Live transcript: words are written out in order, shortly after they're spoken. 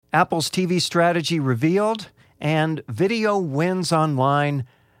Apple's TV strategy revealed, and video wins online.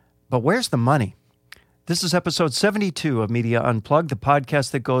 But where's the money? This is episode 72 of Media Unplugged, the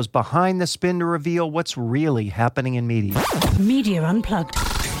podcast that goes behind the spin to reveal what's really happening in media. Media Unplugged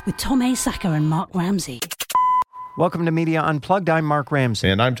with Tom Asacker and Mark Ramsey. Welcome to Media Unplugged. I'm Mark Ramsey.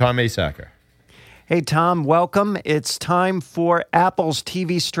 And I'm Tom Asacker. Hey, Tom, welcome. It's time for Apple's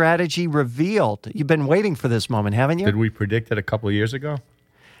TV strategy revealed. You've been waiting for this moment, haven't you? Did we predict it a couple of years ago?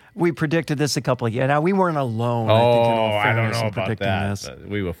 We predicted this a couple of years. Now, we weren't alone. I don't know about that.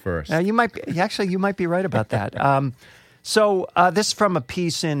 We were first. You might be right about that. This is from a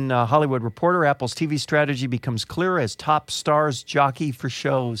piece in Hollywood Reporter. Apple's TV strategy becomes clearer as top stars jockey for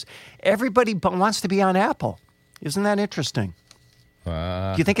shows. Everybody wants to be on Apple. Isn't that interesting?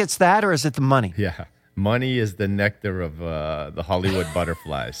 Do you think it's that, or is it the money? Yeah. Money is the nectar of the Hollywood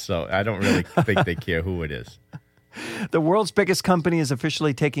butterflies. So I don't really think they care who it is. The world's biggest company is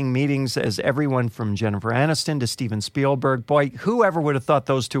officially taking meetings as everyone from Jennifer Aniston to Steven Spielberg. Boy, whoever would have thought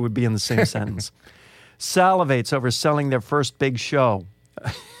those two would be in the same sentence. Salivates over selling their first big show.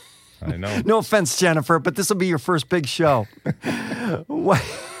 I know. No offense, Jennifer, but this will be your first big show.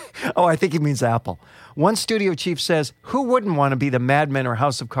 I think he means Apple. One studio chief says, who wouldn't want to be the Mad Men or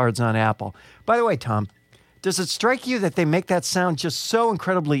House of Cards on Apple? By the way, Tom, does it strike you that they make that sound just so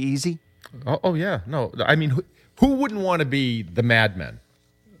incredibly easy? Oh yeah. No, I mean, who wouldn't want to be the Mad Men?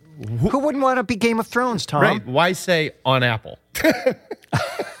 Who wouldn't want to be Game of Thrones, Tom? Right. Why say on Apple?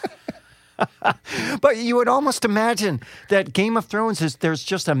 But you would almost imagine that Game of Thrones there's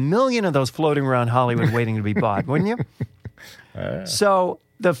just a million of those floating around Hollywood waiting to be bought, wouldn't you? So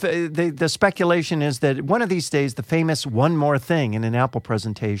the speculation is that one of these days, the famous One More Thing in an Apple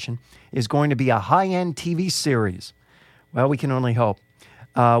presentation is going to be a high-end TV series. Well, we can only hope.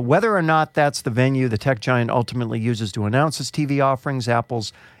 Whether or not that's the venue the tech giant ultimately uses to announce its TV offerings,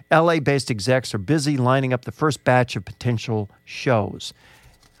 Apple's LA-based execs are busy lining up the first batch of potential shows.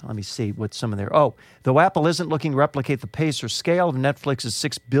 Let me see what some of their... though Apple isn't looking to replicate the pace or scale of Netflix's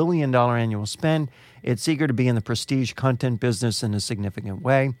 $6 billion annual spend, it's eager to be in the prestige content business in a significant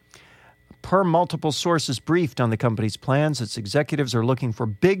way. Per multiple sources briefed on the company's plans, its executives are looking for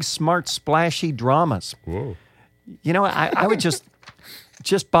big, smart, splashy dramas. Whoa. You know, I would just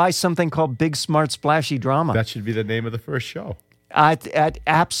buy something called Big, Smart, Splashy Drama. That should be the name of the first show. It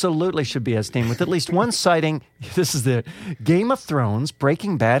absolutely should be its name, with at least one sighting. This is the Game of Thrones,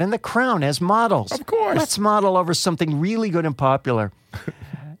 Breaking Bad, and The Crown as models. Of course. Let's model over something really good and popular.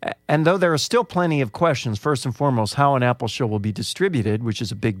 And though there are still plenty of questions, first and foremost, how an Apple show will be distributed, which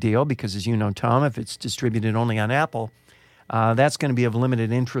is a big deal because, as you know, Tom, if it's distributed only on Apple, that's going to be of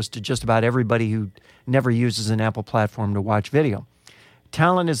limited interest to just about everybody who never uses an Apple platform to watch video.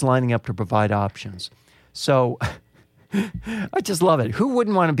 Talent is lining up to provide options. So I just love it. Who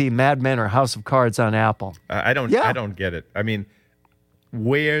wouldn't want to be Mad Men or House of Cards on Apple? I don't get it. I mean,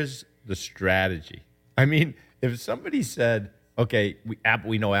 where's the strategy? I mean, if somebody said, okay,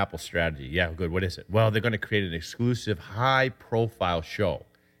 we know Apple's strategy. Yeah, good. What is it? Well, they're going to create an exclusive, high-profile show,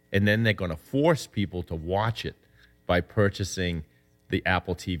 and then they're going to force people to watch it by purchasing the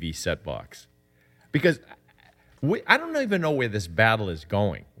Apple TV set box. Because I don't even know where this battle is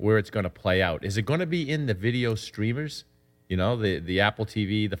going, where it's going to play out. Is it going to be in the video streamers? You know, the Apple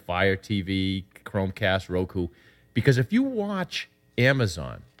TV, the Fire TV, Chromecast, Roku? Because if you watch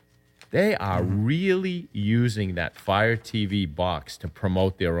Amazon, they are really using that Fire TV box to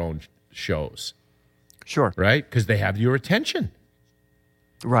promote their own shows. Sure. Right? Because they have your attention.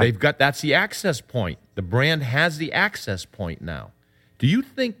 Right. That's the access point. The brand has the access point now. Do you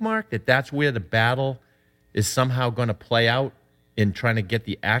think, Mark, that that's where the battle is somehow going to play out in trying to get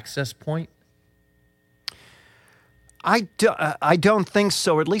the access point? I don't think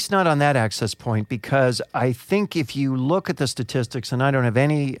so, or at least not on that access point, because I think if you look at the statistics, and I don't have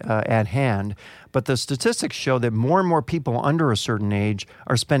any at hand, but the statistics show that more and more people under a certain age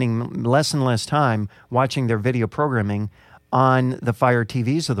are spending less and less time watching their video programming on the Fire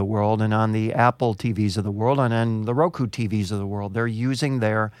TVs of the world and on the Apple TVs of the world and on the Roku TVs of the world. They're using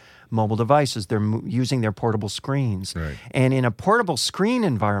their mobile devices. They're using their portable screens. Right. And in a portable screen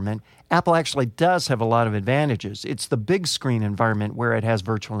environment, Apple actually does have a lot of advantages. It's the big screen environment where it has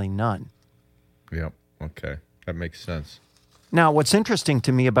virtually none. Yep. Okay. That makes sense. Now, what's interesting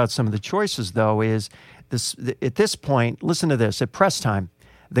to me about some of the choices, though, is this. At this point, listen to this. At press time,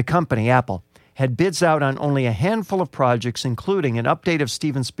 the company, Apple, had bids out on only a handful of projects, including an update of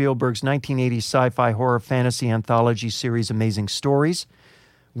Steven Spielberg's 1980s sci-fi horror fantasy anthology series Amazing Stories,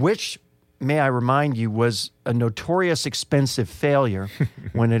 which, may I remind you, was a notorious expensive failure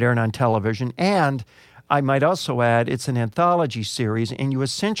when it aired on television, and I might also add, it's an anthology series, and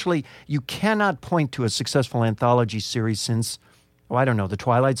you cannot point to a successful anthology series since, I don't know, The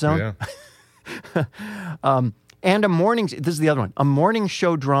Twilight Zone. Yeah. And this is the other one, a morning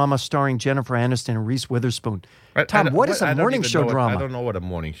show drama starring Jennifer Aniston and Reese Witherspoon. Tom, what is a morning show drama? I don't know what a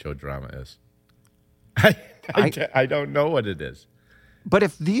morning show drama is. I don't know what it is. But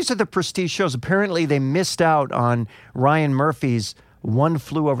if these are the prestige shows, apparently they missed out on Ryan Murphy's One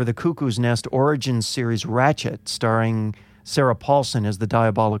Flew Over the Cuckoo's Nest origin series Ratchet, starring Sarah Paulson as the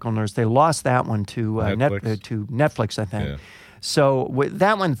diabolical nurse. They lost that one to Netflix, I think. Yeah. So with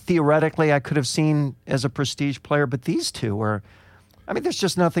that one, theoretically, I could have seen as a prestige player, but these two are, there's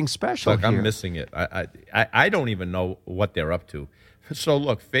just nothing special here. I'm missing it. I don't even know what they're up to. So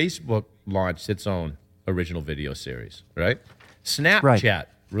look, Facebook launched its own original video series, right? Snapchat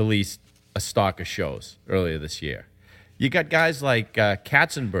released a stock of shows earlier this year. You got guys like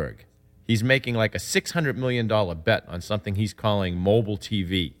Katzenberg. He's making like a $600 million bet on something he's calling mobile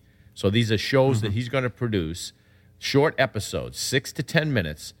TV. So these are shows that he's going to produce, short episodes, 6 to 10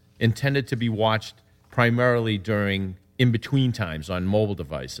 minutes, intended to be watched primarily during in-between times on mobile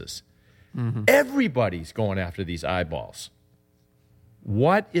devices. Everybody's going after these eyeballs.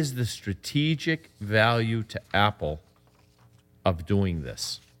 What is the strategic value to Apple of doing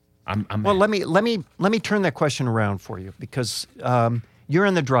this? Well, let me turn that question around for you, because you're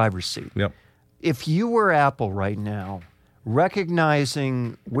in the driver's seat. Yep. If you were Apple right now,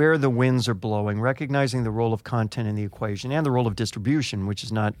 recognizing where the winds are blowing, recognizing the role of content in the equation and the role of distribution, which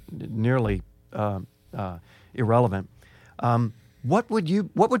is not nearly irrelevant, what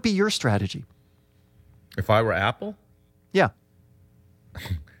would be your strategy? If I were Apple, Yeah.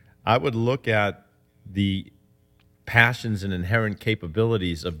 I would look at the passions and inherent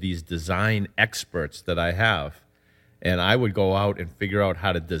capabilities of these design experts that I have, and I would go out and figure out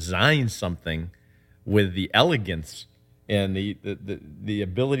how to design something with the elegance and the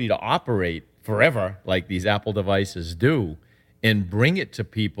ability to operate forever like these Apple devices do, and bring it to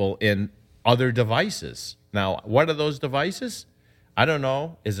people in other devices. Now, what are those devices? I don't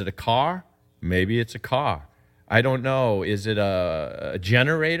know. Is it a car? Maybe it's a car. I don't know. Is it a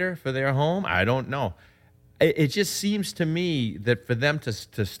generator for their home? I don't know. It just seems to me that for them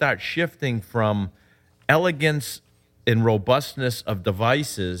to start shifting from elegance and robustness of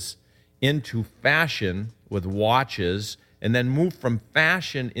devices into fashion with watches, and then move from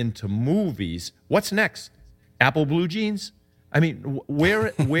fashion into movies, what's next? Apple Blue Jeans? I mean,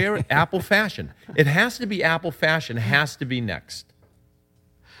 where Apple fashion? It has to be Apple fashion, has to be next.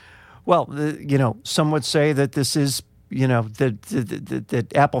 Well, some would say that this is, that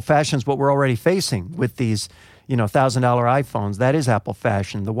Apple fashion is what we're already facing with these, $1,000 iPhones. That is Apple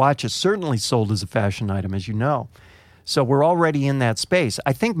fashion. The watch is certainly sold as a fashion item, as you know. So we're already in that space.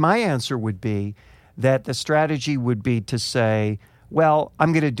 I think my answer would be that the strategy would be to say, well,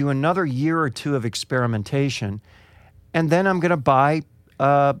 I'm going to do another year or two of experimentation, and then I'm going to buy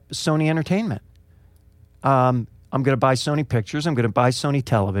Sony Entertainment. I'm going to buy Sony Pictures. I'm going to buy Sony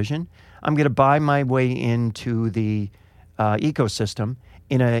Television. I'm going to buy my way into the ecosystem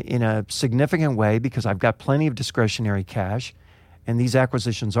in a significant way, because I've got plenty of discretionary cash, and these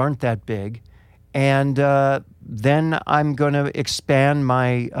acquisitions aren't that big. And then I'm going to expand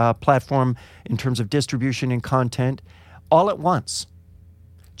my platform in terms of distribution and content all at once.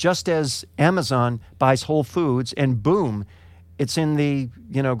 Just as Amazon buys Whole Foods, and boom, it's in the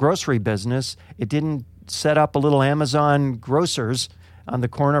grocery business. It didn't set up a little Amazon grocers on the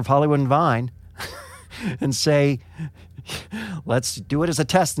corner of Hollywood and Vine and say, let's do it as a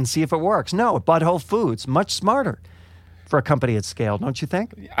test and see if it works. No, it bought Whole Foods. Much smarter for a company at scale, don't you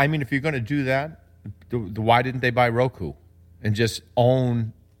think? I mean, if you're going to do that, why didn't they buy Roku and just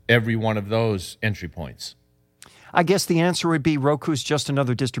own every one of those entry points? I guess the answer would be Roku's just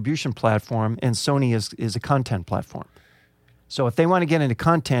another distribution platform, and Sony is a content platform. So if they want to get into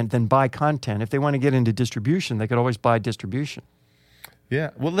content, then buy content. If they want to get into distribution, they could always buy distribution. Yeah.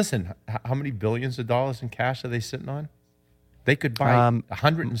 Well, listen, how many billions of dollars in cash are they sitting on? They could buy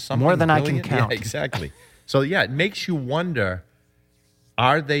 100 and something more than billion. I can count. Yeah, exactly. So, yeah, it makes you wonder,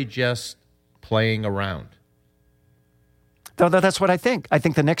 are they just playing around? That's what I think. I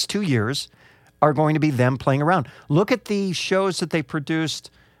think the next 2 years are going to be them playing around. Look at the shows that they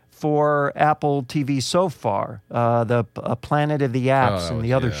produced for Apple TV so far, the Planet of the Apps and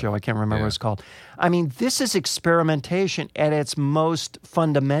the other show. I can't remember what it's called. I mean, this is experimentation at its most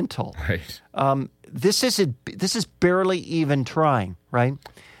fundamental. Right. This is barely even trying, right?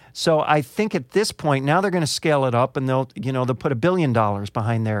 So I think at this point, now they're going to scale it up, and they'll put $1 billion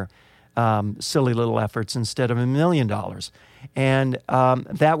behind their silly little efforts instead of $1 million. And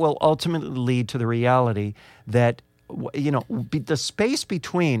that will ultimately lead to the reality that, the space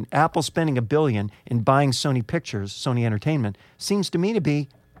between Apple spending $1 billion and buying Sony Pictures, Sony Entertainment, seems to me to be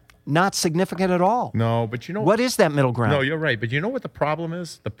not significant at all. No, but what is that middle ground? No, you're right. But you know what the problem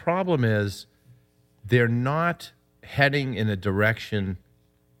is? The problem is they're not heading in a direction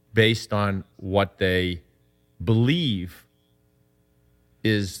based on what they believe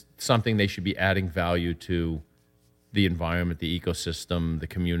is something they should be adding value to the environment, the ecosystem, the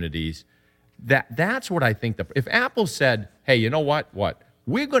communities. That's what I think. If Apple said, hey, you know what?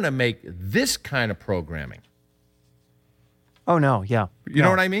 We're going to make this kind of programming. Oh, no, yeah. You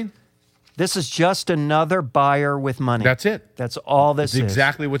know what I mean? This is just another buyer with money. That's it. That's all this That's is.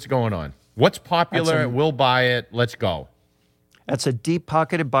 exactly what's going on. What's popular, we'll buy it, let's go. That's a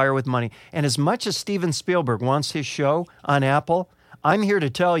deep-pocketed buyer with money. And as much as Steven Spielberg wants his show on Apple, I'm here to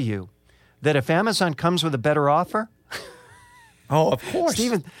tell you that if Amazon comes with a better offer, oh, of course,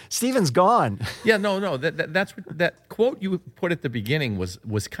 Steven's gone. Yeah, no. That's what, that quote you put at the beginning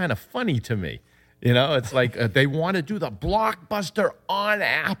was kind of funny to me. It's like they want to do the blockbuster on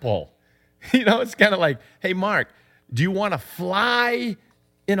Apple. It's kind of like, hey, Mark, do you want to fly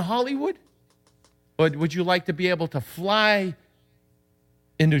in Hollywood, or would you like to be able to fly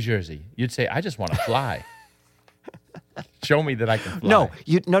in New Jersey? You'd say, I just want to fly. Show me that I can fly.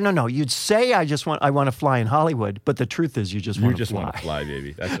 No. You'd say I want to fly in Hollywood, but the truth is you just want to fly. You just want to fly,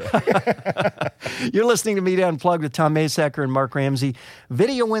 baby. That's right. You're listening to Media Unplugged with Tom Masacker and Mark Ramsey.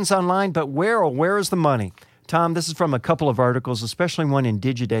 Video wins online, but where is the money? Tom, this is from a couple of articles, especially one in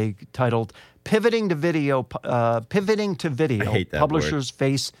Digiday titled "Pivoting to Video." I hate that Publishers word.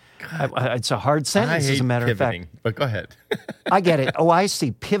 Face. It's a hard sentence, as a matter pivoting, of fact. But go ahead. I get it. Oh, I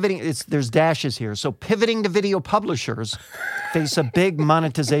see. Pivoting. There's dashes here. So pivoting to video publishers face a big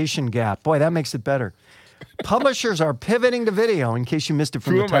monetization gap. Boy, that makes it better. Publishers are pivoting to video. In case you missed it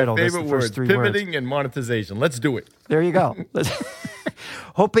from the title, that's my favorite words: three words. pivoting and monetization. Let's do it. There you go.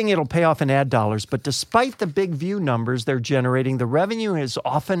 Hoping it'll pay off in ad dollars, but despite the big view numbers they're generating, the revenue is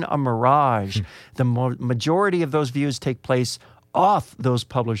often a mirage. The majority of those views take place off those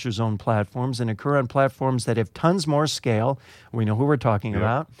publishers' own platforms and occur on platforms that have tons more scale. We know who we're talking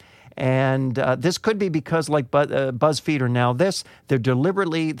about. And this could be because, like BuzzFeed or Now This, they've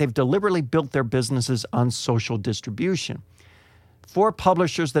deliberately built their businesses on social distribution. For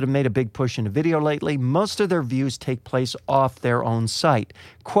publishers that have made a big push into video lately, most of their views take place off their own site.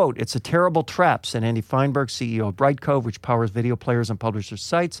 Quote, "It's a terrible trap," said Andy Feinberg, CEO of Brightcove, which powers video players on publishers'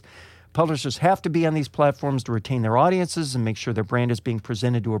 sites. Publishers have to be on these platforms to retain their audiences and make sure their brand is being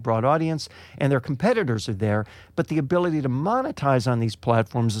presented to a broad audience, and their competitors are there. But the ability to monetize on these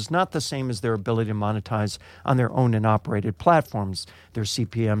platforms is not the same as their ability to monetize on their owned and operated platforms. Their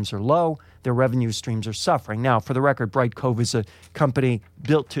CPMs are low. Their revenue streams are suffering. Now, for the record, Brightcove is a company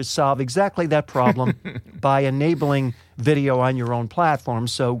built to solve exactly that problem by enabling video on your own platform.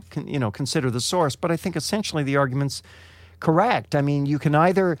 So, consider the source. But I think essentially the argument's correct. I mean, you can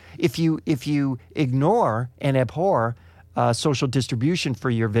either, if you ignore and abhor social distribution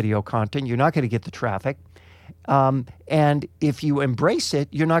for your video content, you're not going to get the traffic. And if you embrace it,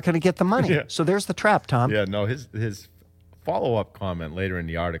 you're not going to get the money. Yeah. So there's the trap, Tom. Yeah, no, his follow-up comment later in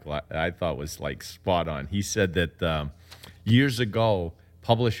the article I thought was like spot on. He said that years ago,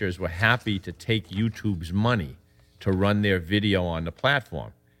 publishers were happy to take YouTube's money to run their video on the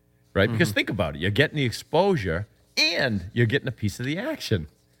platform, right? Mm-hmm. Because think about it. You're getting the exposure and you're getting a piece of the action.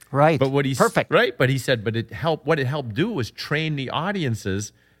 Right. But Perfect. Right. But he said, what it helped do was train the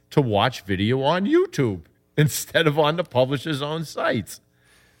audiences to watch video on YouTube instead of on the publisher's own sites.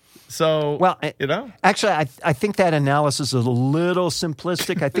 So, Actually, I think that analysis is a little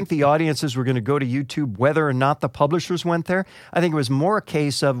simplistic. I think the audiences were going to go to YouTube whether or not the publishers went there. I think it was more a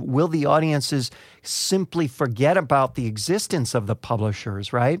case of, will the audiences simply forget about the existence of the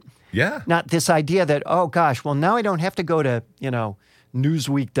publishers, right? Yeah. Not this idea that, oh, gosh, well, now I don't have to go to,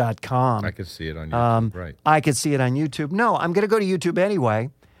 Newsweek.com. I could see it on YouTube, right. I could see it on YouTube. No, I'm going to go to YouTube anyway.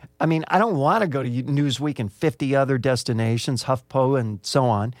 I mean, I don't want to go to Newsweek and 50 other destinations, HuffPo and so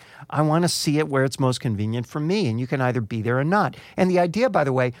on. I want to see it where it's most convenient for me, and you can either be there or not. And the idea, by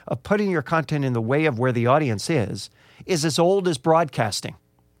the way, of putting your content in the way of where the audience is as old as broadcasting,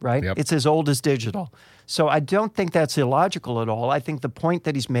 right? Yep. It's as old as digital. So I don't think that's illogical at all. I think the point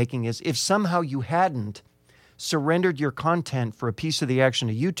that he's making is if somehow you hadn't surrendered your content for a piece of the action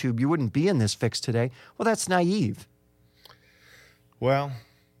to YouTube, you wouldn't be in this fix today. Well, that's naive. Well,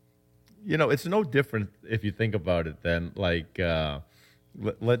 it's no different if you think about it than like,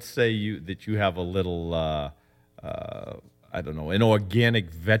 let's say that you have a little I don't know, an organic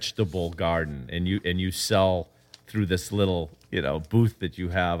vegetable garden, and you sell through this little, booth that you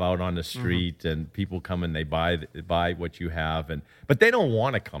have out on the street, and people come and they buy what you have, but they don't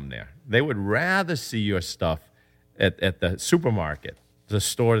want to come there. They would rather see your stuff at the supermarket, the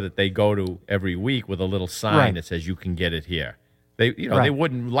store that they go to every week, with a little sign that says you can get it here. They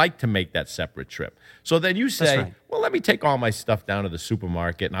wouldn't like to make that separate trip. So then you say, well, let me take all my stuff down to the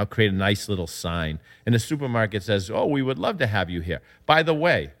supermarket, and I'll create a nice little sign. And the supermarket says, oh, we would love to have you here. By the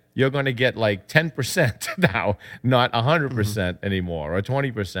way, you're going to get like 10% now, not 100% anymore, or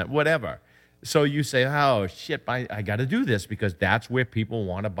 20%, whatever. So you say, oh, shit, I got to do this because that's where people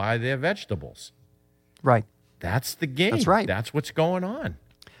want to buy their vegetables. Right. That's the game. That's right. That's what's going on.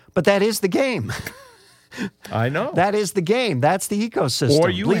 But that is the game. I know. That is the game. That's the ecosystem. Or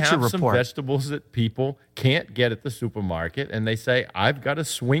you Bleacher have some Report. vegetables that people can't get at the supermarket, and they say, I've got to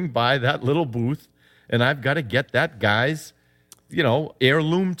swing by that little booth, and I've got to get that guy's,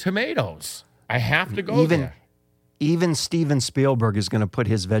 heirloom tomatoes. I have to go there. Even Steven Spielberg is going to put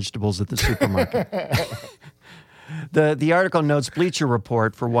his vegetables at the supermarket. The article notes Bleacher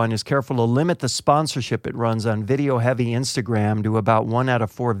Report, for one, is careful to limit the sponsorship it runs on video-heavy Instagram to about 1 out of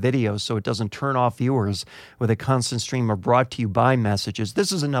 4 videos so it doesn't turn off viewers with a constant stream of brought-to-you-by messages.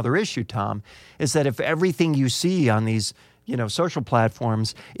 This is another issue, Tom, is that if everything you see on these social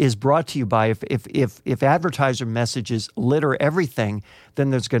platforms is brought to you by, if advertiser messages litter everything, then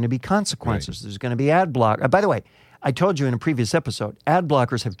there's going to be consequences. Right. There's going to be ad block. By the way, I told you in a previous episode, ad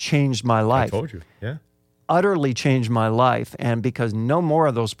blockers have changed my life. I told you, yeah. Utterly changed my life, and because no more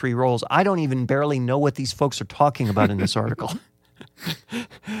of those pre-rolls, I don't even barely know what these folks are talking about in this article.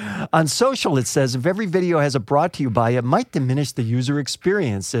 On social, it says, if every video has a brought to you by, it might diminish the user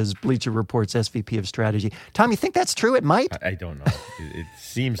experience, says Bleacher Report's SVP of Strategy. Tom, you think that's true? It might? I don't know. It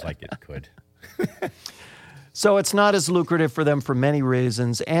seems like it could. So it's not as lucrative for them for many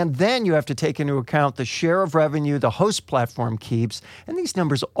reasons. And then you have to take into account the share of revenue the host platform keeps. And these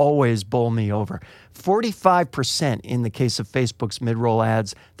numbers always bowl me over. 45% in the case of Facebook's mid-roll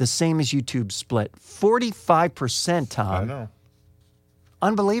ads, the same as YouTube's split. 45%, Tom. I know.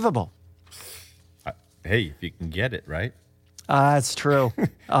 Unbelievable. Hey, if you can get it, right? That's true.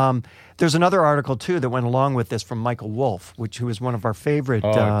 There's another article, too, that went along with this from Michael Wolff, who is one of our favorite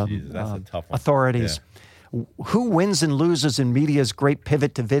Jesus, that's a tough one. authorities. Yeah. Who wins and loses in media's great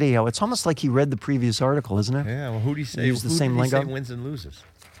pivot to video? It's almost like he read the previous article, isn't it? Yeah, well, who do you say? Use the same lingo? Say wins and loses?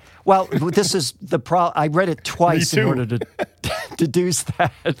 Well, this is the I read it twice in order to deduce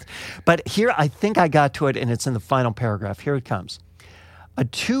that. But here, I think I got to it, and it's in the final paragraph. Here it comes. A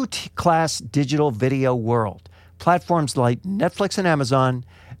two-class digital video world. Platforms like Netflix and Amazon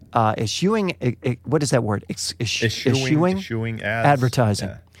eschewing, what is that word? Eschewing ads. Advertising.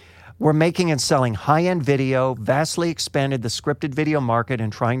 Yeah. We're making and selling high-end video, vastly expanded the scripted video market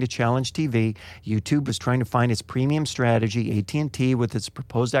and trying to challenge TV. YouTube was trying to find its premium strategy, AT&T with its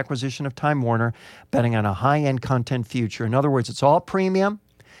proposed acquisition of Time Warner, betting on a high-end content future. In other words, it's all premium,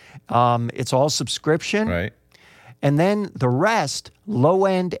 it's all subscription. Right. And then the rest,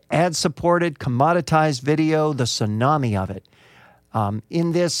 low-end, ad-supported, commoditized video, the tsunami of it.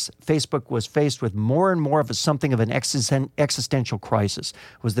 In this, Facebook was faced with more and more of something of an existential crisis.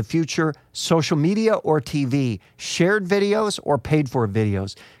 Was the future social media or TV? Shared videos or paid-for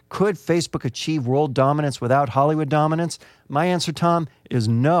videos? Could Facebook achieve world dominance without Hollywood dominance? My answer, Tom, is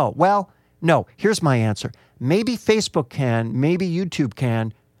no. Well, no. Here's my answer. Maybe Facebook can, maybe YouTube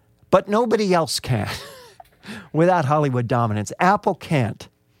can, but nobody else can without Hollywood dominance. Apple can't.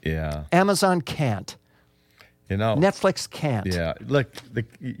 Yeah. Amazon can't. Netflix can't. Yeah, look,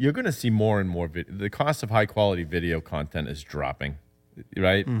 you're going to see more and more. The cost of high-quality video content is dropping,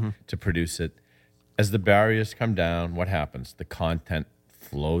 right, to produce it. As the barriers come down, what happens? The content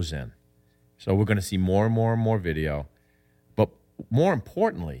flows in. So we're going to see more and more and more video. But more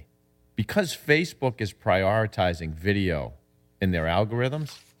importantly, because Facebook is prioritizing video in their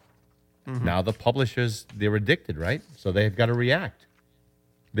algorithms, now the publishers, they're addicted, right? So they've got to react.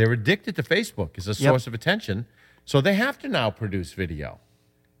 They're addicted to Facebook as a source of attention. So they have to now produce video.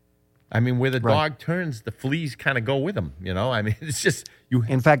 I mean, where the dog turns, the fleas kind of go with him, I mean, it's just...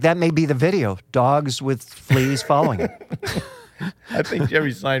 In fact, that may be the video. Dogs with fleas following it. I think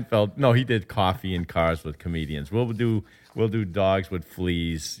Jerry Seinfeld... No, he did Coffee in Cars with Comedians. We'll do dogs with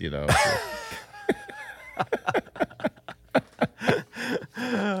fleas,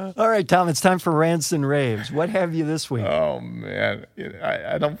 All right, Tom, it's time for Rants and Raves. What have you this week? Oh, man.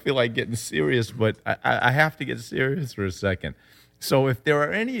 I don't feel like getting serious, but I have to get serious for a second. So if there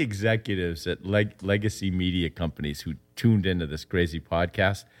are any executives at legacy media companies who tuned into this crazy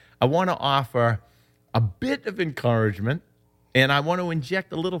podcast, I want to offer a bit of encouragement And I want to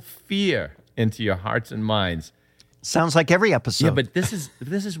inject a little fear into your hearts and minds. Sounds like every episode. Yeah, but this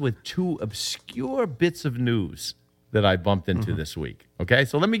is with two obscure bits of news that I bumped into this week. Okay,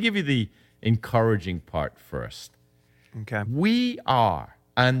 so let me give you the encouraging part first. Okay. We are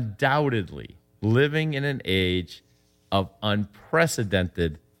undoubtedly living in an age of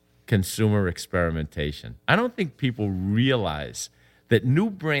unprecedented consumer experimentation. I don't think people realize that new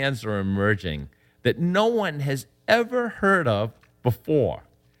brands are emerging that no one has ever heard of before.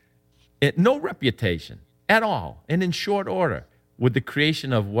 No reputation at all, and in short order, with the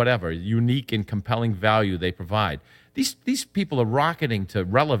creation of whatever unique and compelling value they provide. These people are rocketing to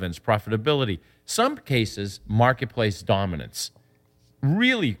relevance, profitability, some cases, marketplace dominance,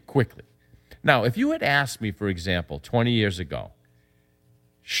 really quickly. Now, if you had asked me, for example, 20 years ago,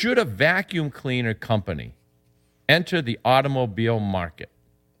 should a vacuum cleaner company enter the automobile market,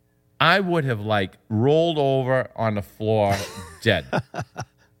 I would have rolled over on the floor dead.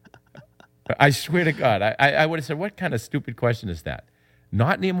 I swear to God, I would have said, what kind of stupid question is that?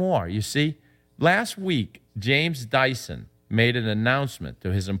 Not anymore. You see, last week, James Dyson made an announcement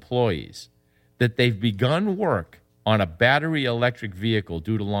to his employees that they've begun work on a battery electric vehicle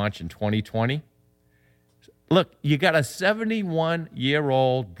due to launch in 2020. Look, you got a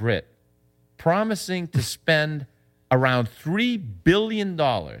 71-year-old Brit promising to spend around $3 billion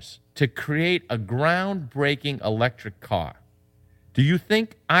to create a groundbreaking electric car. Do you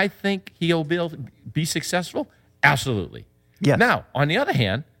think I think he'll be successful? Absolutely. Yes. Now, on the other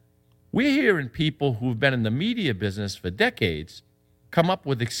hand, we're hearing people who've been in the media business for decades come up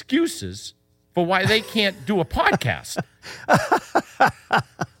with excuses for why they can't do a podcast.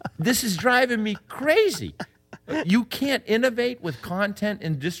 This is driving me crazy. You can't innovate with content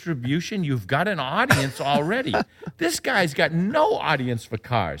and distribution. You've got an audience already. This guy's got no audience for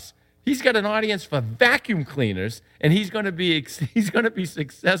cars. He's got an audience for vacuum cleaners, and he's going to be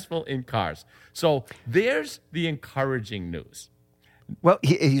successful in cars. So there's the encouraging news. Well,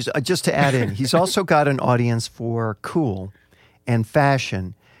 he's just to add in, he's also got an audience for cool and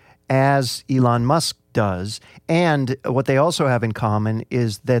fashion, as Elon Musk does. And what they also have in common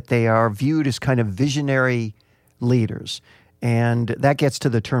is that they are viewed as kind of visionary leaders. And that gets to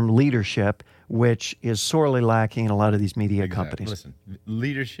the term leadership, which is sorely lacking in a lot of these media companies. Listen,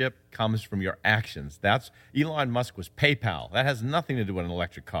 leadership comes from your actions. That's Elon Musk was PayPal. That has nothing to do with an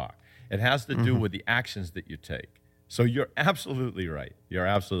electric car. It has to do with the actions that you take. So you're absolutely right. You're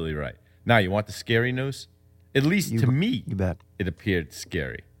absolutely right. Now, you want the scary news? At least to me, you bet. It appeared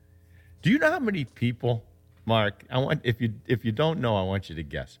scary. Do you know how many people, Mark? If you don't know, I want you to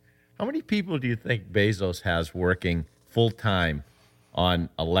guess. How many people do you think Bezos has working full time on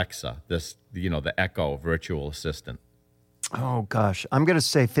Alexa, the Echo virtual assistant? Oh gosh, I'm going to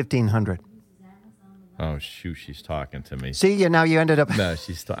say 1,500. Oh shoot, she's talking to me. See, now you ended up. No,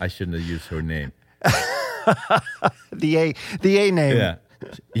 I shouldn't have used her name. The A name. Yeah,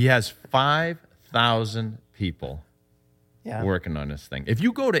 he has 5,000 people Yeah. working on this thing. If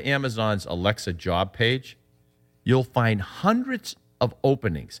you go to Amazon's Alexa job page, you'll find hundreds of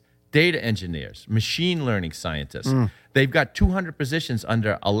openings. Data engineers, machine learning scientists. They've got 200 positions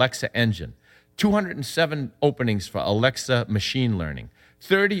under Alexa Engine, 207 openings for Alexa machine learning,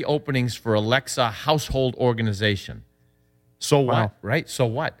 30 openings for Alexa household organization. So what, right? So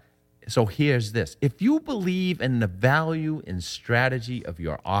what? So here's this. If you believe in the value and strategy of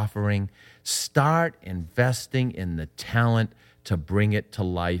your offering, start investing in the talent to bring it to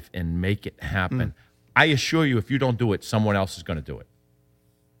life and make it happen. I assure you, if you don't do it, someone else is going to do it.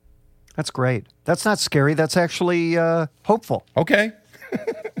 That's great. That's not scary. That's actually hopeful. Okay.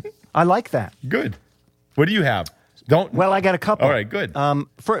 I like that. Good. What do you have? Well, I got a couple. All right, good.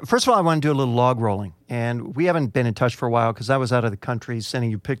 First of all, I want to do a little log rolling. And we haven't been in touch for a while because I was out of the country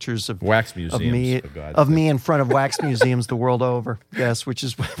sending you pictures of wax museums, of me in front of wax museums the world over. Yes, which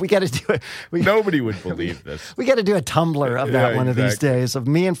is, we got to do it. Nobody would believe this. We got to do a Tumblr of that one of these exactly. days, of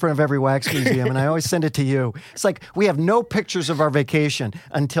me in front of every wax museum. And I always send it to you. It's like we have no pictures of our vacation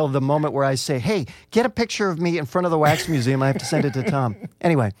until the moment where I say, hey, get a picture of me in front of the wax museum. I have to send it to Tom.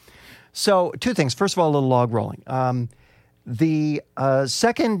 Anyway, so two things. First of all, a little log rolling. The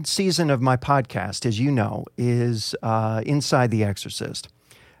second season of my podcast, as you know, is Inside the Exorcist,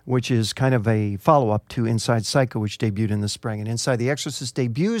 which is kind of a follow-up to Inside Psycho, which debuted in the spring. And Inside the Exorcist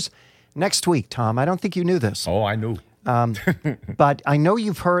debuts next week, Tom. I don't think you knew this. Oh, I knew. But I know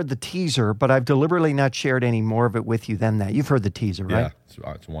you've heard the teaser, but I've deliberately not shared any more of it with you than that. You've heard the teaser, right?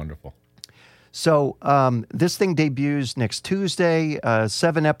 Yeah, it's wonderful. So this thing debuts next Tuesday,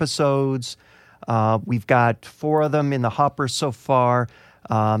 7 episodes. We've got 4 of them in the hopper so far.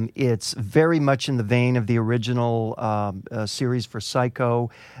 It's very much in the vein of the original series for Psycho.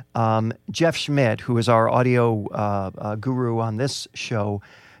 Jeff Schmidt, who is our audio guru on this show,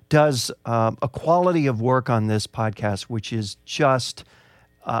 does a quality of work on this podcast, which is just,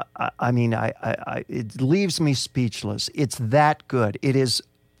 it leaves me speechless. It's that good. It is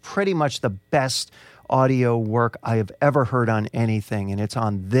pretty much the best audio work I have ever heard on anything, and it's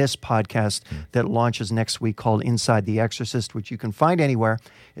on this podcast that launches next week called Inside the Exorcist, which you can find anywhere.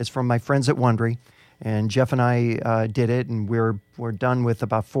 It's from my friends at Wondery, and Jeff and I did it, and we're done with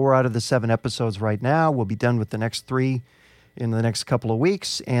about 4 out of the 7 episodes right now. We'll be done with the next 3 in the next couple of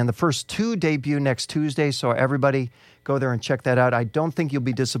weeks, and the first 2 debut next Tuesday, so everybody go there and check that out. I don't think you'll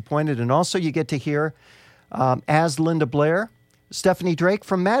be disappointed, and also you get to hear, as Linda Blair, Stephanie Drake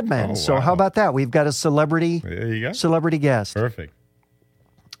from Mad Men. So how about that? We've got a celebrity guest. Perfect.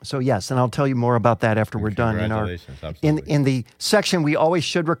 So yes, and I'll tell you more about that after we're done. In the section we always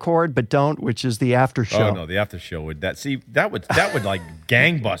should record but don't, which is the after show. Oh no, the after show would that would like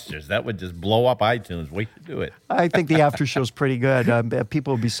gangbusters. That would just blow up iTunes. We should do it. I think the after show's pretty good.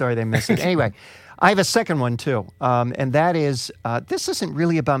 People will be sorry they missed it. Anyway, I have a second one too, and that is this isn't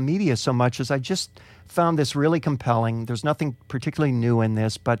really about media so much as I just found this really compelling. There's nothing particularly new in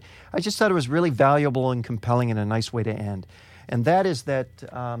this, but I just thought it was really valuable and compelling and a nice way to end. And that is that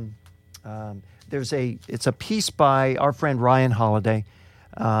it's a piece by our friend Ryan Holiday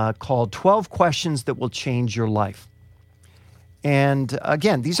called 12 Questions That Will Change Your Life. And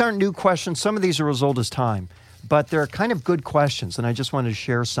again, these aren't new questions. Some of these are as old as time, but they're kind of good questions, and I just wanted to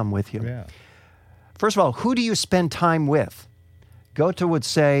share some with you. Yeah. First of all, who do you spend time with? Goethe would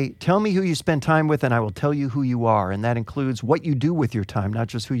say, tell me who you spend time with and I will tell you who you are. And that includes what you do with your time, not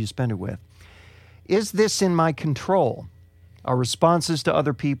just who you spend it with. Is this in my control? Our responses to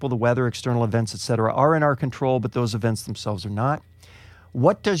other people, the weather, external events, etc., are in our control, but those events themselves are not.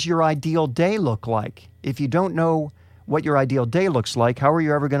 What does your ideal day look like? If you don't know what your ideal day looks like, how are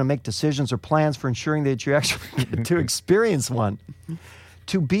you ever going to make decisions or plans for ensuring that you actually get to experience one?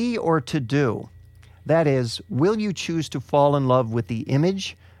 To be or to do? That is, will you choose to fall in love with the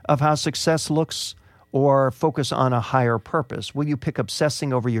image of how success looks or focus on a higher purpose? Will you pick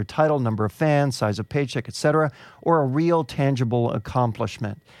obsessing over your title, number of fans, size of paycheck, etc., or a real tangible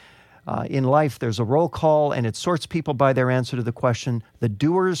accomplishment? In life, there's a roll call, and it sorts people by their answer to the question, the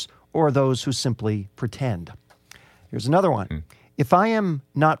doers or those who simply pretend. Here's another one. If I am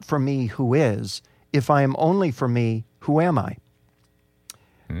not for me, who is? If I am only for me, who am I?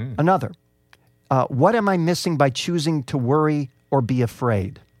 Another. What am I missing by choosing to worry or be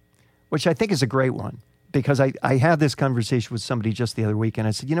afraid? Which I think is a great one, because I had this conversation with somebody just the other week, and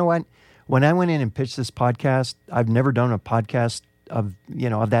I said, you know what? When I went in and pitched this podcast, I've never done a podcast of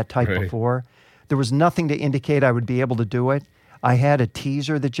that type before. There was nothing to indicate I would be able to do it. I had a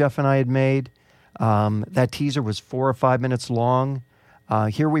teaser that Jeff and I had made. That teaser was 4 or 5 minutes long.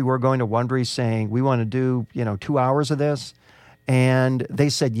 Here we were going to Wondery saying, we want to do 2 hours of this. And they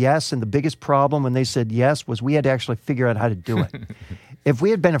said yes, and the biggest problem when they said yes was we had to actually figure out how to do it. If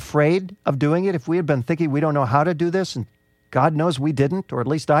we had been afraid of doing it, if we had been thinking we don't know how to do this, and God knows we didn't, or at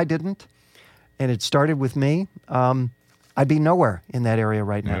least I didn't, and it started with me, I'd be nowhere in that area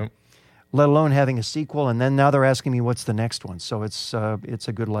right now, let alone having a sequel, and then now they're asking me what's the next one. So it's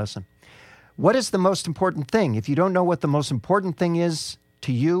a good lesson. What is the most important thing? If you don't know what the most important thing is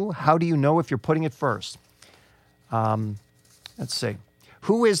to you, how do you know if you're putting it first? Let's see.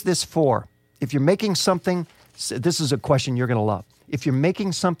 Who is this for? If you're making something, this is a question you're going to love. If you're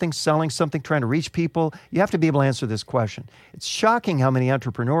making something, selling something, trying to reach people, you have to be able to answer this question. It's shocking how many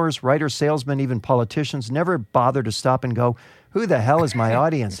entrepreneurs, writers, salesmen, even politicians never bother to stop and go, who the hell is my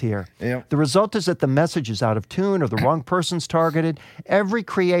audience here? Yep. The result is that the message is out of tune or the wrong person's targeted. Every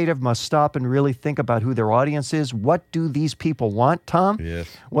creative must stop and really think about who their audience is. What do these people want, Tom? Yes.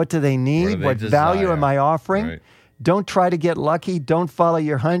 What do they need? What value am I offering? Right. Don't try to get lucky. Don't follow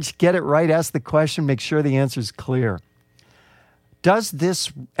your hunch. Get it right. Ask the question. Make sure the answer is clear. Does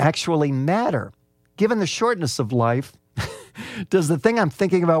this actually matter? Given the shortness of life, does the thing I'm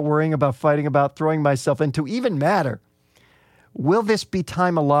thinking about, worrying about, fighting about, throwing myself into even matter? Will this be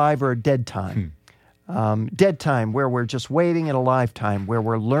time alive or dead time? Dead time, where we're just waiting, and alive time, where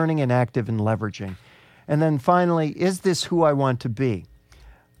we're learning and active and leveraging. And then finally, is this who I want to be?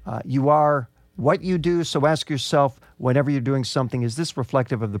 You are what you do, so ask yourself, whenever you're doing something, is this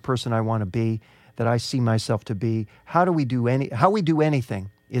reflective of the person I want to be, that I see myself to be? How we do anything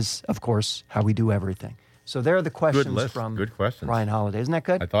is, of course, how we do everything. So there are the questions from Good questions. Ryan Holiday. Isn't that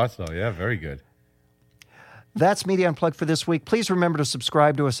good? I thought so. Yeah, very good. That's Media Unplugged for this week. Please remember to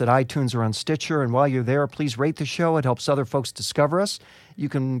subscribe to us at iTunes or on Stitcher. And while you're there, please rate the show. It helps other folks discover us. You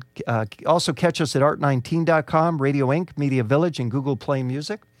can also catch us at art19.com, Radio Inc., Media Village, and Google Play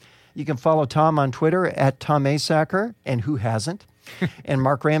Music. You can follow Tom on Twitter at Tom Asacker, and who hasn't? And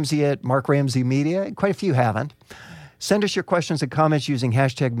Mark Ramsey at Mark Ramsey Media. Quite a few haven't. Send us your questions and comments using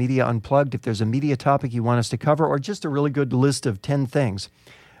hashtag Media Unplugged if there's a media topic you want us to cover or just a really good list of 10 things.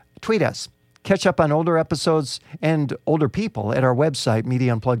 Tweet us. Catch up on older episodes and older people at our website,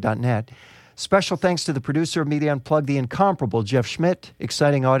 MediaUnplugged.net. Special thanks to the producer of Media Unplugged, the incomparable Jeff Schmidt,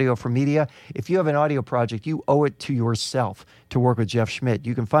 exciting audio for media. If you have an audio project, you owe it to yourself to work with Jeff Schmidt.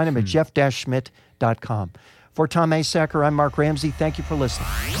 You can find him at jeff-schmidt.com. For Tom Asacker, I'm Mark Ramsey. Thank you for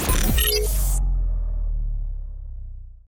listening.